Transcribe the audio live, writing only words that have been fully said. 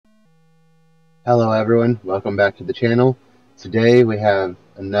Hello everyone, welcome back to the channel. Today we have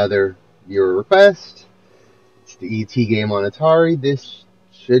another viewer request. It's the ET game on Atari. This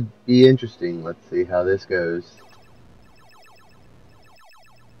should be interesting. Let's see how this goes.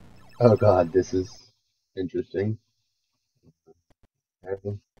 Oh god, this is interesting.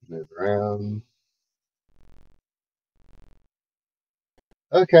 Okay, move around.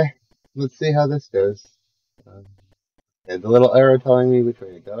 Okay, let's see how this goes. Um, okay, the little arrow telling me which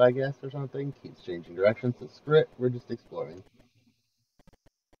way to go, I guess, or something. Keeps changing directions, so screw it, we're just exploring.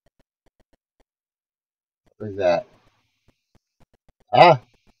 What is that? Ah!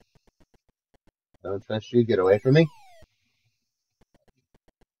 Don't trust you, get away from me.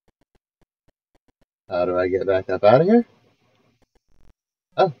 How do I get back up out of here?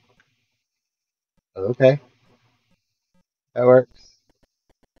 Oh, okay. That works.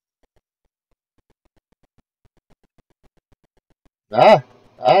 Ah!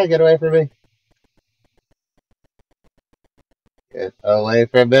 Ah, get away from me. Get away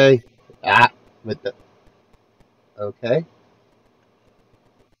from me. Ah! With the... Okay.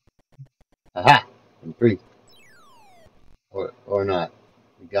 Aha! I'm free. Or not.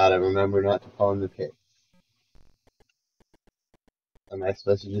 You gotta remember not to fall in the pit. Am I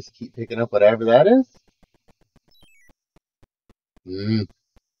supposed to just keep picking up whatever that is? Hmm.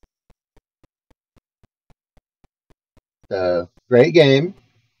 So, great game.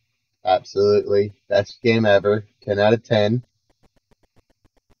 Absolutely. Best game ever. 10 out of 10.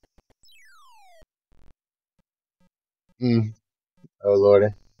 Hmm. Oh,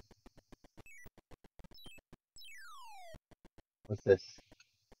 Lord. What's this?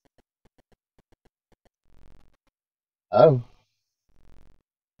 Oh,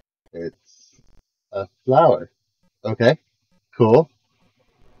 it's a flower. Okay. Cool.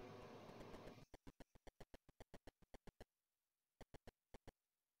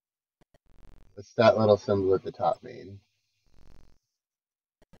 What's that little symbol at the top mean?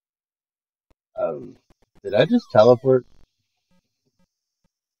 Um, did I just teleport?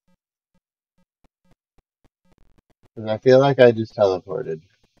 Because I feel like I just teleported.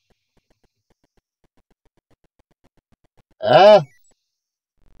 Ah!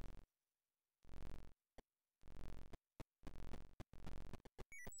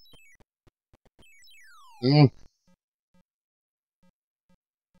 Mm,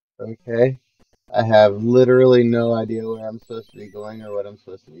 okay. I have literally no idea where I'm supposed to be going or what I'm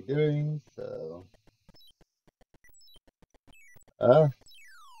supposed to be doing, so... Ah!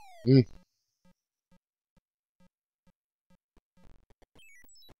 Mm,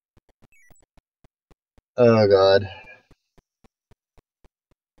 oh god.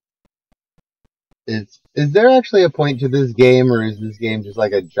 Is there actually a point to this game, or is this game just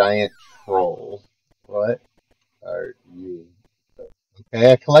like a giant troll? What are you?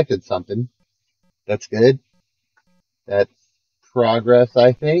 Okay, I collected something. That's good. That's progress,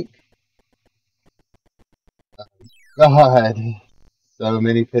 I think. God, so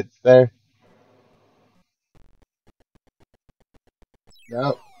many pits there.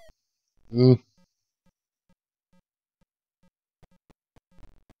 No. Mm,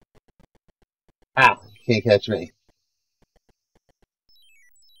 ah, can't catch me.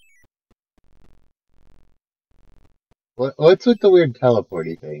 What's with the weird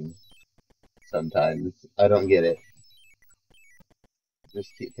teleporty thing? Sometimes I don't get it. Just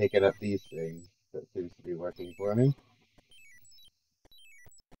keep picking up these things. That seems to be working for me.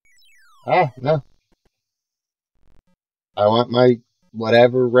 Ah, no. I want my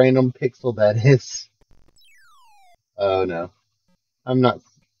whatever random pixel that is. Oh no. I'm not.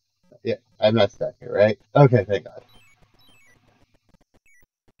 Yeah, I'm not stuck here, right? Okay, thank God.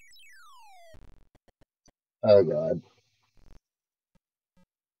 Oh God.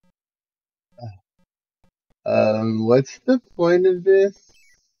 What's the point of this?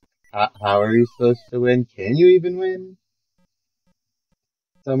 How are you supposed to win? Can you even win?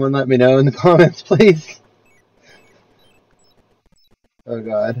 Someone let me know in the comments, please. Oh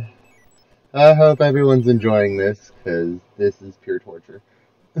God. I hope everyone's enjoying this, because this is pure torture.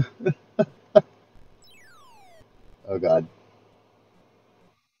 Oh God.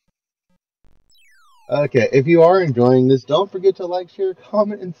 Okay, if you are enjoying this, don't forget to like, share,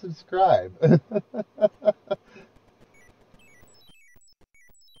 comment, and subscribe.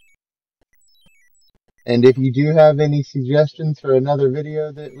 And if you do have any suggestions for another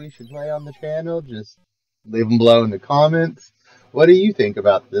video that we should play on the channel, just leave them below in the comments. What do you think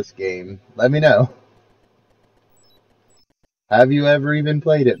about this game? Let me know. Have you ever even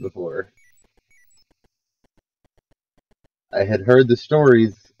played it before? I had heard the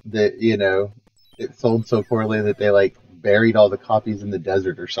stories that, it sold so poorly that they like buried all the copies in the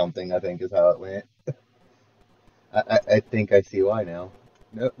desert or something, I think is how it went. I think I see why now.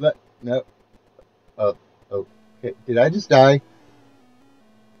 No, but, no. Oh, oh. Okay. Did I just die?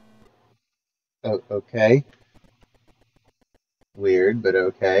 Oh, okay. Weird, but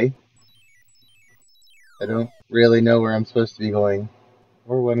okay. I don't really know where I'm supposed to be going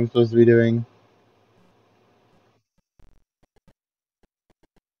or what I'm supposed to be doing.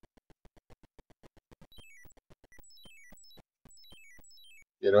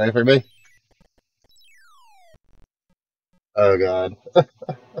 Get away from me. Oh, God.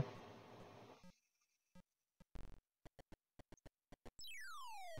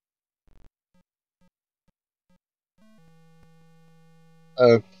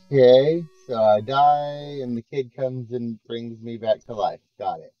 Okay, so I die and the kid comes and brings me back to life.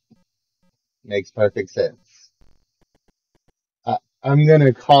 Got it. Makes perfect sense. I'm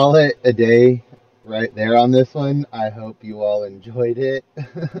gonna call it a day right there on this one. I hope you all enjoyed it.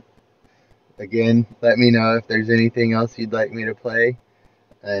 Again, let me know if there's anything else you'd like me to play,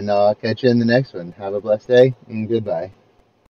 and I'll catch you in the next one. Have a blessed day, and goodbye.